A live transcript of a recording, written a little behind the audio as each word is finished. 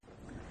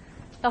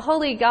The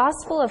Holy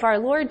Gospel of our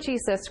Lord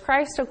Jesus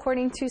Christ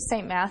according to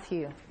St.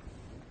 Matthew.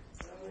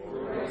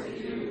 Glory to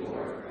you,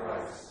 Lord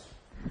Christ.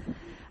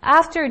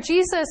 After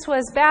Jesus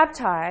was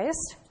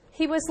baptized,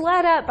 he was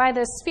led up by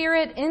the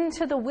Spirit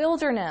into the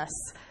wilderness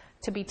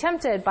to be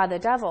tempted by the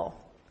devil.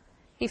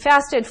 He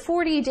fasted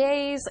 40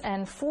 days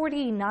and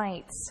 40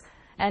 nights,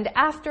 and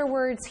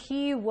afterwards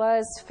he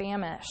was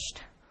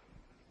famished.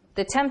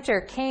 The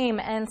tempter came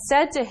and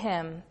said to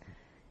him,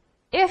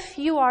 "If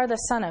you are the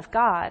Son of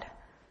God,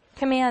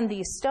 command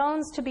these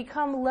stones to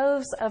become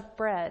loaves of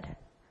bread."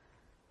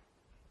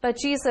 But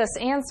Jesus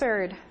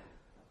answered,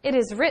 "It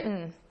is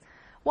written,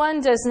 one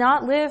does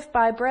not live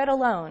by bread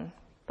alone,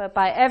 but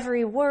by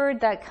every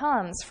word that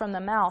comes from the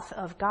mouth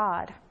of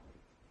God."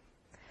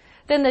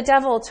 Then the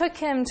devil took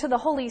him to the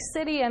holy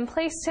city and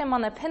placed him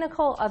on the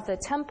pinnacle of the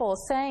temple,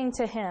 saying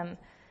to him,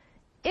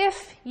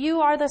 "If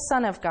you are the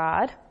Son of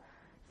God,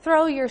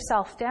 throw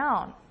yourself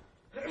down,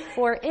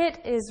 for it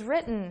is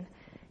written,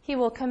 he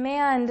will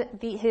command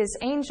his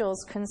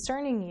angels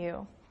concerning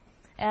you,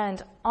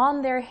 and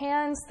on their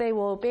hands they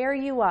will bear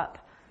you up,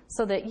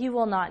 so that you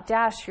will not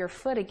dash your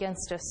foot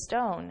against a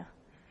stone."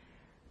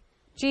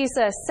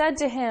 Jesus said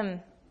to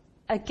him,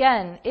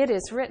 "Again, it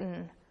is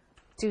written,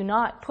 do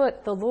not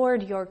put the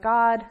Lord your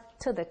God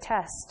to the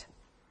test."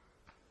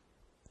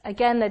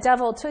 Again, the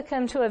devil took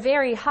him to a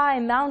very high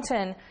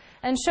mountain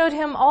and showed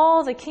him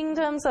all the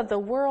kingdoms of the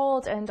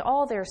world and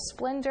all their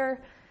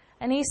splendor.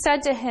 And he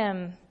said to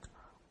him,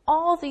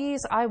 "All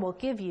these I will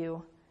give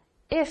you,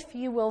 if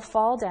you will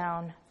fall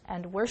down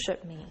and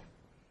worship me."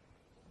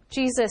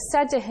 Jesus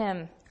said to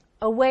him,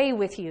 "Away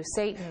with you,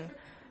 Satan,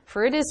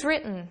 for it is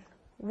written,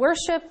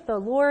 worship the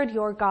Lord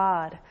your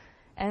God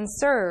and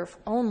serve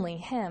only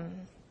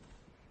him."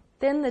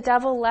 Then the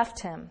devil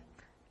left him,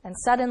 and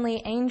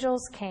suddenly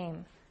angels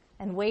came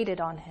and waited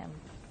on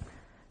him.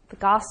 The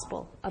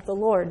Gospel of the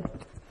Lord.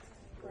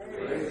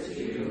 Praise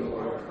to you,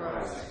 Lord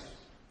Christ.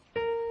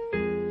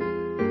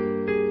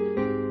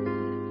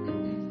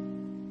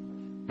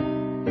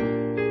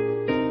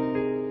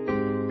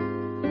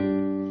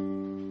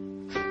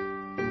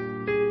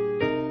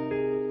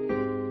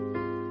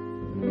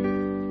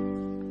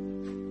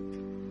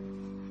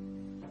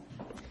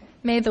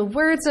 May the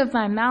words of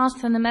my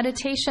mouth and the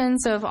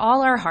meditations of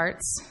all our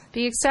hearts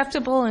be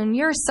acceptable in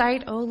your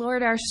sight, O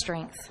Lord, our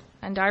strength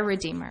and our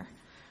Redeemer.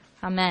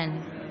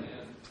 Amen.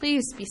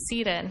 Please be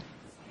seated.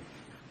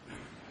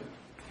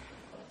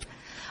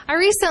 I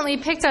recently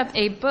picked up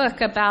a book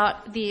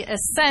about the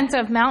ascent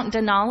of Mount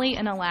Denali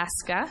in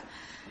Alaska.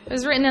 It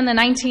was written in the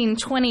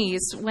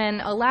 1920s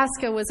when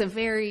Alaska was a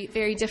very,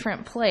 very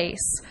different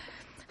place.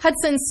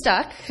 Hudson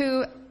Stuck,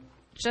 who,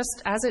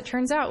 just as it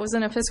turns out, was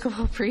an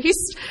Episcopal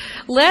priest,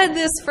 led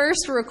this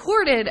first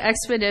recorded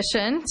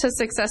expedition to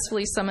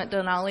successfully summit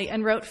Denali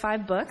and wrote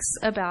 5 books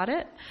about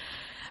it.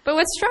 But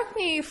what struck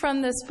me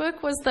from this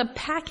book was the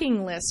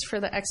packing list for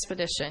the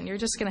expedition. You're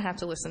just going to have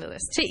to listen to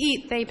this. To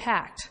eat, they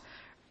packed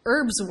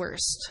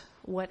Erbswurst,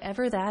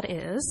 whatever that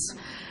is.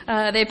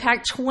 They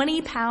packed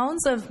 20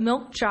 pounds of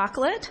milk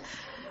chocolate,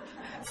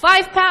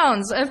 5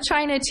 pounds of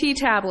China tea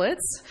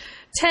tablets,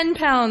 10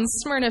 pounds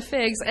Smyrna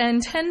figs,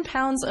 and 10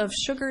 pounds of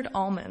sugared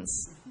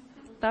almonds.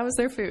 That was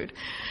their food.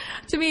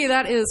 To me,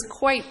 that is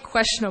quite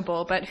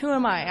questionable, but who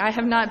am I? I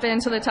have not been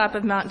to the top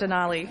of Mount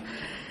Denali.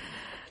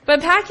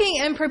 But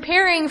packing and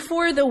preparing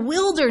for the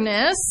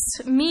wilderness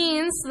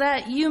means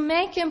that you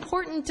make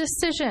important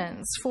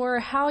decisions for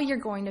how you're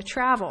going to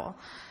travel.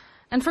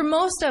 And for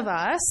most of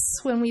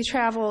us, when we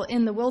travel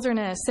in the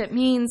wilderness, it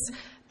means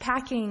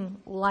packing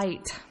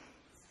light.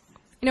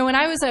 You know, when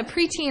I was a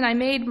preteen, I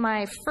made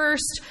my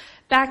first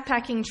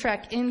backpacking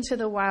trek into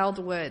the wild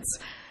woods.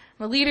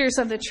 The leaders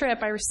of the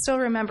trip, I still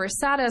remember,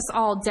 sat us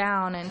all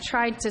down and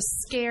tried to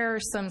scare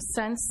some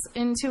sense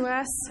into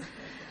us.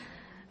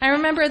 I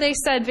remember they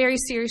said very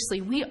seriously,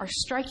 "We are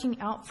striking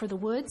out for the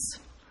woods,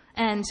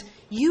 and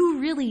you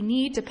really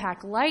need to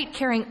pack light,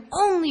 carrying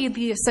only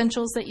the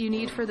essentials that you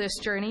need for this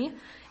journey.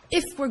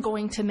 If we're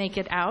going to make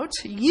it out,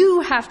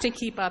 you have to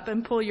keep up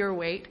and pull your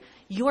weight.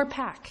 Your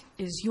pack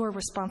is your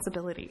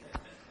responsibility."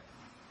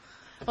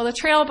 Well, the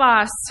trail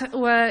boss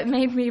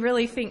made me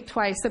really think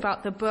twice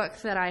about the book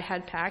that I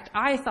had packed.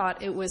 I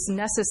thought it was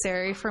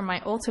necessary for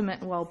my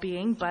ultimate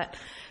well-being, but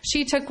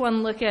she took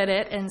one look at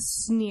it and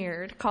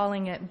sneered,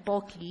 calling it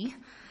bulky.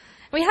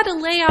 We had to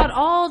lay out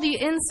all the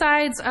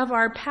insides of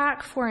our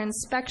pack for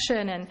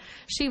inspection, and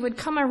she would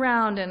come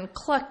around and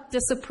cluck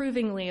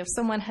disapprovingly if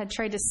someone had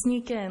tried to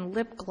sneak in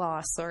lip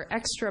gloss or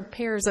extra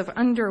pairs of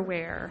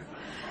underwear.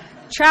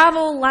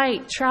 Travel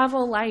light,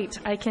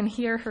 I can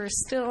hear her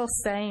still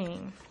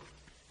saying.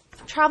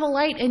 Travel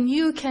light and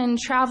you can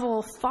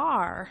travel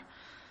far.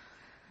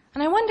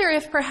 And I wonder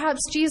if perhaps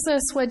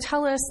Jesus would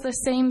tell us the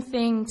same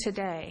thing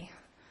today.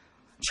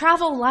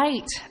 Travel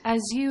light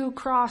as you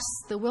cross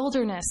the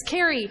wilderness.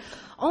 Carry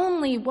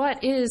only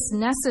what is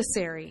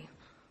necessary.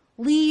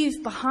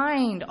 Leave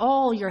behind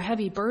all your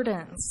heavy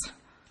burdens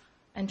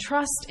and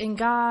trust in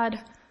God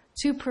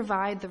to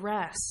provide the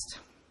rest.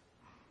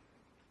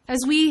 As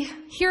we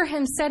hear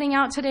him setting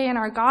out today in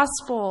our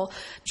gospel,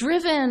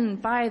 driven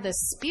by the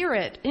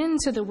Spirit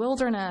into the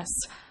wilderness,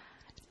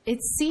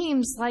 it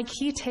seems like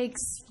he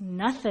takes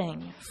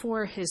nothing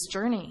for his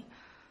journey.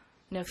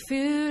 No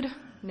food,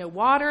 no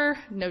water,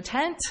 no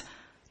tent,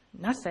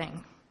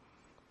 nothing.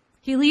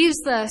 He leaves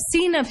the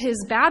scene of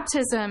his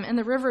baptism in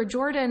the River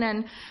Jordan,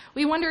 and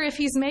we wonder if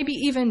he's maybe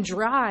even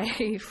dry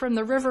from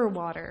the river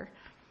water.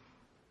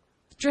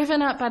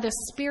 Driven up by the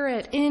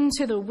Spirit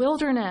into the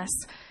wilderness,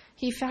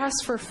 he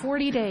fasts for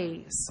 40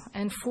 days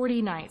and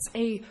 40 nights,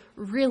 a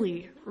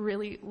really,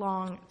 really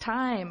long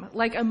time,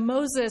 like a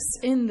Moses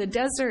in the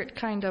desert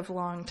kind of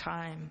long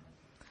time.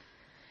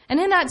 And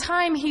in that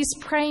time, he's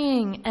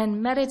praying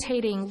and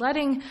meditating,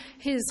 letting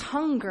his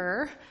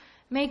hunger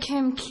make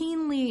him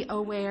keenly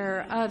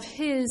aware of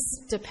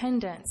his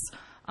dependence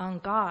on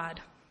God.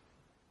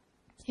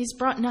 He's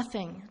brought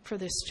nothing for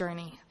this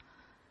journey,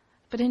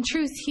 but in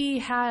truth, he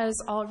has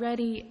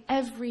already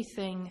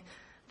everything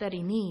that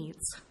he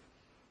needs.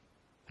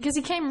 Because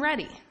he came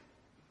ready,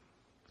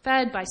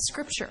 fed by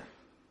Scripture,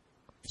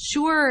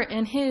 sure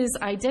in his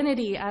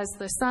identity as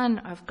the Son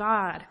of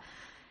God,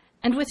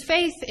 and with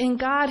faith in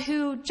God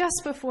who,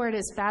 just before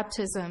his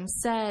baptism,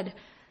 said,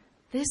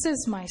 "This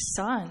is my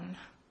Son,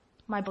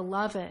 my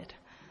beloved,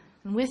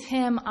 and with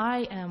him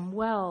I am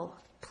well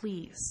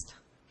pleased."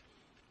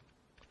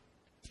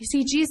 You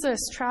see, Jesus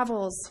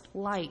travels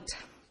light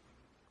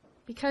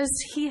because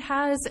he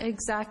has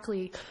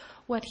exactly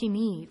what he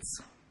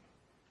needs.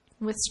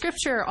 With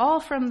Scripture, all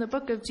from the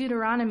book of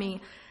Deuteronomy,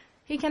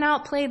 he can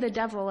outplay the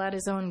devil at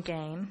his own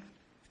game.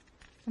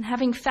 And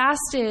having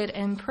fasted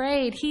and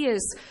prayed, he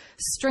is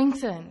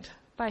strengthened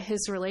by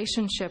his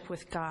relationship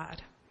with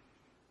God.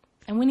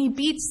 And when he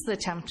beats the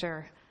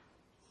tempter,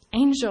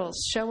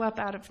 angels show up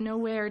out of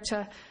nowhere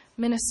to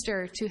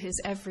minister to his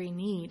every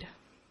need.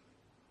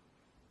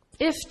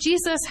 If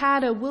Jesus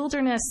had a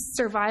wilderness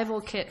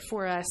survival kit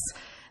for us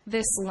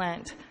this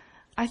Lent,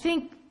 I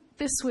think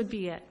this would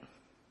be it.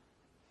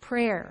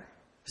 Prayer,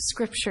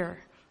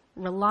 Scripture,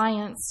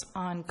 reliance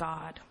on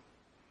God.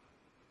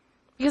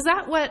 Because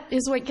that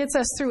is what gets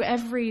us through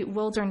every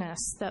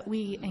wilderness that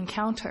we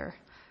encounter.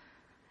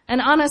 And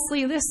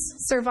honestly, this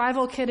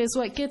survival kit is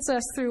what gets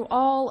us through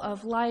all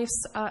of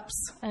life's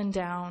ups and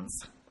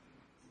downs.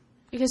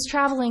 Because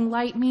traveling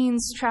light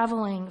means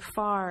traveling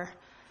far.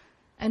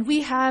 And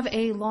we have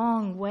a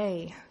long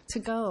way to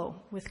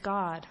go with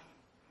God.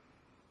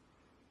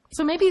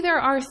 So maybe there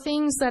are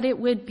things that it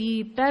would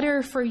be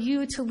better for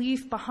you to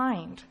leave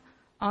behind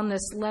on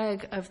this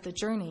leg of the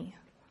journey.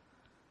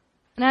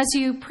 And as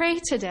you pray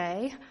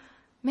today,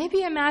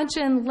 maybe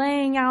imagine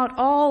laying out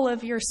all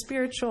of your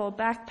spiritual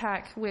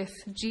backpack with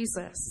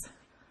Jesus.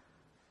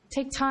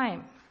 Take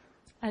time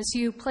as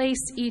you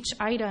place each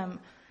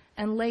item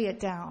and lay it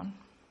down.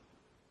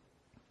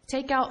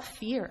 Take out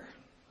fear.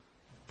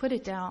 Put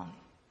it down.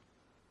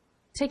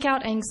 Take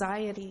out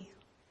anxiety.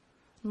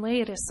 Lay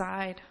it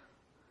aside.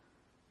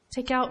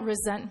 Take out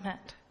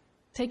resentment.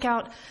 Take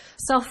out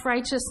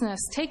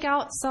self-righteousness. Take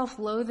out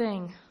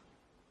self-loathing.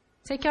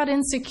 Take out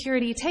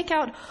insecurity. Take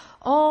out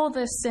all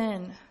the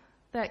sin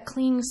that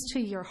clings to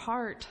your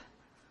heart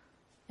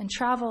and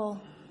travel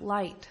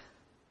light.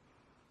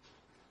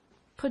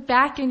 Put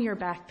back in your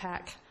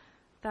backpack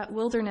that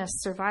wilderness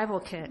survival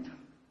kit.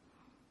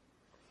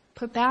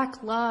 Put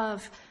back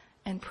love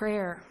and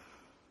prayer.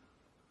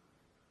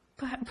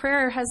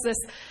 Prayer has this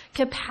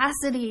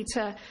capacity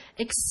to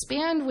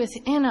expand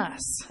within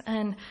us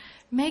and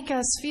make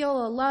us feel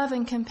a love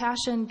and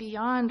compassion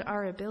beyond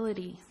our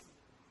ability.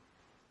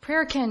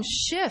 Prayer can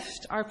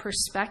shift our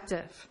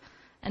perspective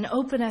and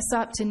open us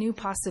up to new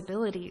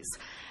possibilities.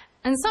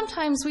 And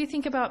sometimes we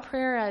think about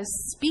prayer as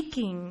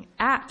speaking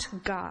at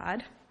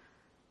God,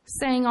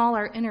 saying all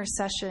our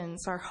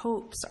intercessions, our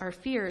hopes, our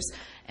fears,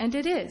 and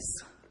it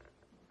is.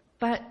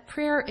 But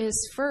prayer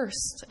is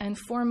first and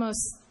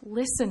foremost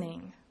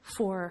listening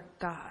for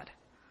God.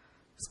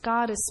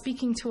 God is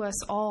speaking to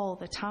us all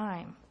the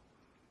time.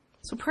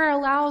 So prayer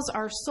allows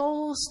our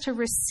souls to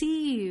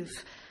receive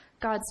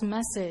God's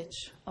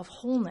message of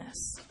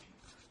wholeness.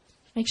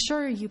 Make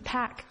sure you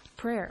pack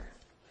prayer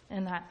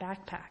in that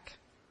backpack.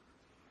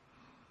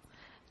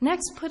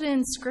 Next, put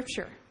in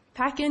Scripture.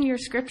 Pack in your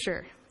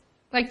Scripture.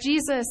 Like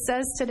Jesus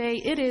says today,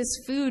 it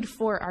is food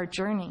for our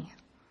journey.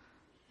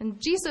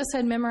 And Jesus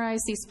had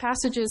memorized these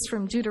passages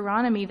from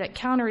Deuteronomy that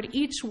countered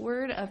each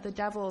word of the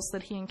devils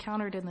that he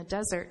encountered in the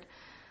desert.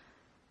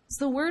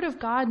 So the word of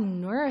God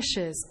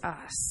nourishes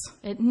us.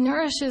 It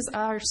nourishes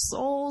our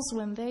souls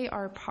when they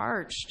are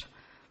parched.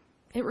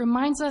 It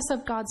reminds us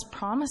of God's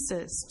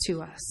promises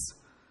to us.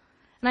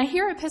 And I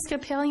hear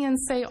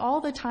Episcopalians say all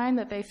the time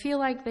that they feel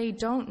like they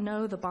don't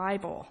know the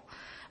Bible.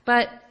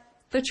 But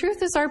the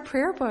truth is our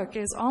prayer book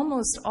is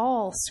almost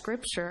all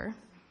Scripture.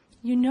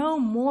 You know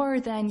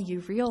more than you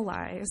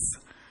realize.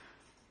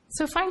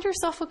 So find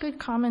yourself a good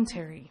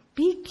commentary.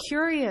 Be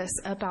curious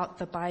about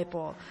the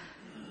Bible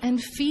and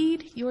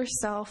feed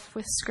yourself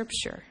with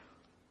Scripture,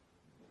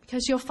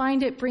 because you'll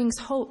find it brings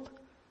hope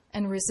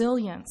and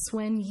resilience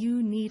when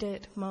you need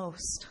it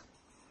most.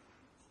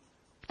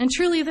 And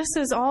truly, this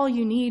is all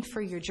you need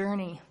for your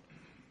journey,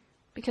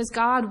 because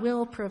God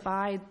will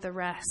provide the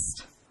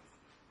rest.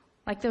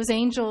 Like those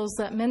angels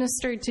that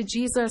ministered to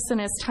Jesus in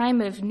his time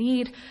of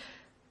need,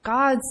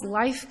 God's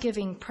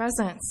life-giving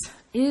presence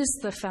is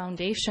the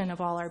foundation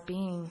of all our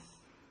being.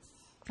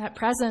 That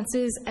presence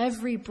is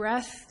every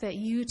breath that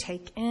you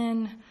take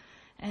in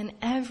and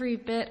every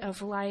bit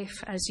of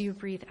life as you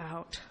breathe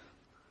out.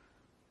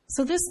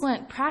 So this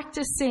Lent,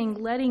 practicing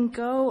letting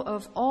go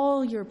of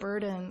all your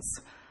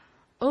burdens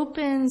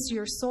opens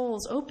your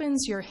souls,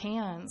 opens your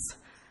hands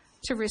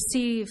to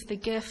receive the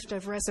gift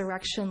of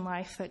resurrection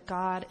life that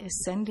God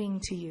is sending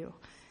to you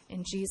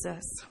in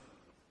Jesus.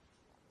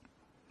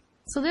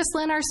 So this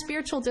Lent, our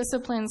spiritual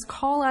disciplines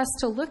call us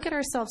to look at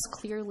ourselves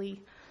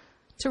clearly,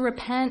 to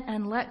repent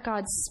and let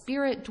God's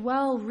Spirit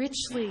dwell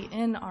richly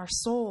in our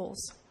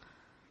souls.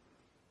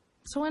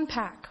 So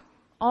unpack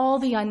all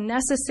the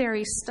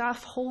unnecessary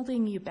stuff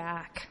holding you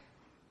back,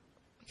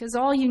 because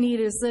all you need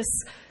is this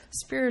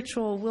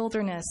spiritual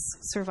wilderness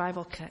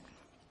survival kit.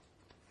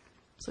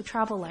 So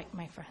travel light,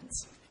 my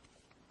friends.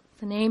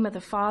 In the name of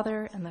the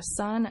Father, and the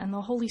Son, and the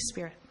Holy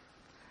Spirit.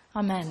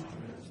 Amen.